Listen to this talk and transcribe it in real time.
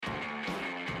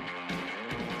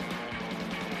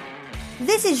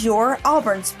This is your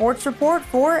Auburn Sports Report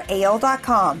for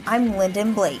AL.com. I'm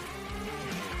Lyndon Blake.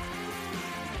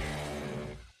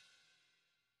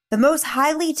 The most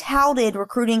highly touted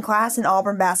recruiting class in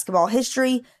Auburn basketball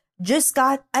history just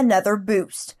got another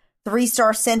boost.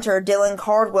 Three-star center Dylan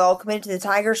Cardwell committed to the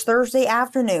Tigers Thursday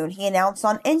afternoon. He announced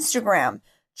on Instagram,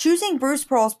 choosing Bruce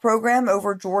Pearl's program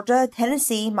over Georgia,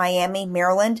 Tennessee, Miami,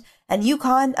 Maryland, and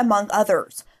UConn, among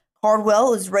others.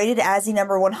 Cardwell is rated as the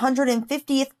number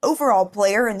 150th overall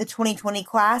player in the 2020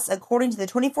 class, according to the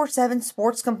 24/7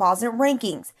 Sports Composite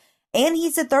rankings, and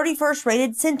he's the 31st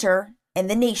rated center in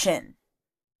the nation.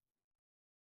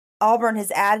 Auburn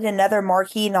has added another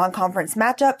marquee non-conference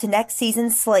matchup to next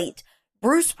season's slate.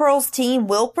 Bruce Pearl's team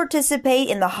will participate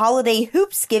in the Holiday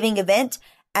Hoopsgiving event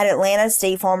at Atlanta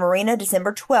State Farm Arena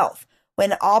December 12th,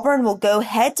 when Auburn will go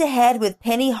head-to-head with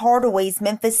Penny Hardaway's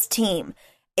Memphis team.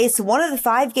 It's one of the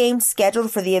 5 games scheduled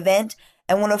for the event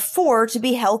and one of 4 to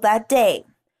be held that day.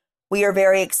 We are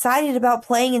very excited about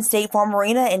playing in State Farm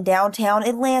Arena in downtown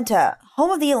Atlanta, home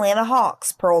of the Atlanta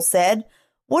Hawks, Pearl said.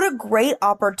 What a great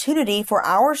opportunity for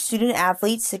our student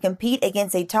athletes to compete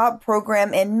against a top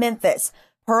program in Memphis.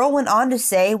 Pearl went on to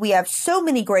say, we have so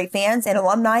many great fans and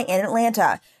alumni in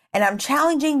Atlanta, and I'm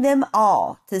challenging them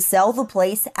all to sell the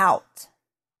place out.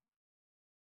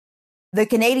 The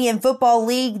Canadian Football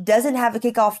League doesn't have a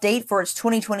kickoff date for its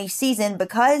 2020 season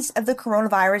because of the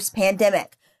coronavirus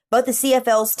pandemic, but the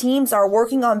CFL's teams are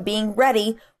working on being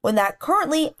ready when that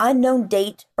currently unknown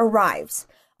date arrives.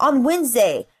 On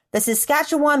Wednesday, the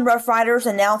Saskatchewan Roughriders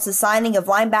announced the signing of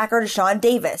linebacker Deshaun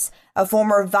Davis, a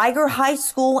former Viger High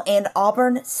School and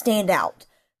Auburn standout.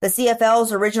 The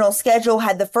CFL's original schedule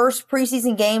had the first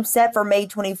preseason game set for May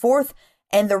 24th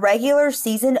and the regular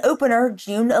season opener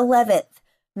June 11th.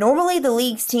 Normally, the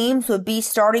league's teams would be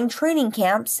starting training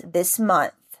camps this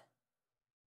month.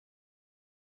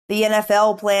 The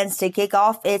NFL plans to kick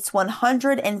off its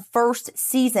 101st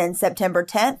season September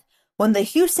 10th when the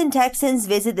Houston Texans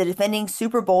visit the defending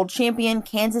Super Bowl champion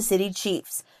Kansas City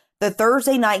Chiefs. The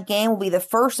Thursday night game will be the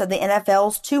first of the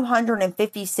NFL's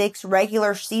 256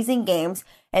 regular season games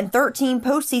and 13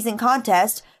 postseason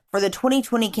contests for the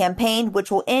 2020 campaign, which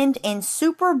will end in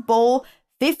Super Bowl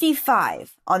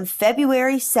 55 on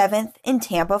February 7th in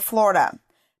Tampa, Florida.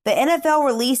 The NFL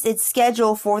released its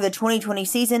schedule for the 2020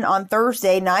 season on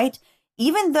Thursday night,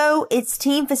 even though its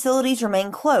team facilities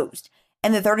remain closed,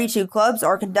 and the 32 clubs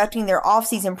are conducting their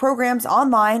off-season programs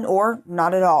online or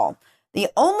not at all. The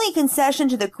only concession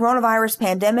to the coronavirus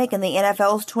pandemic in the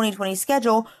NFL's 2020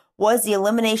 schedule was the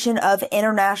elimination of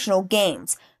international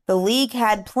games. The league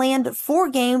had planned 4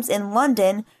 games in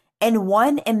London and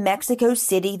 1 in Mexico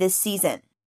City this season.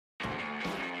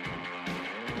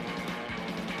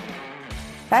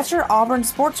 That's your Auburn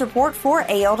Sports Report for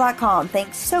AL.com.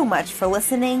 Thanks so much for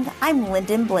listening. I'm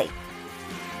Lyndon Blake.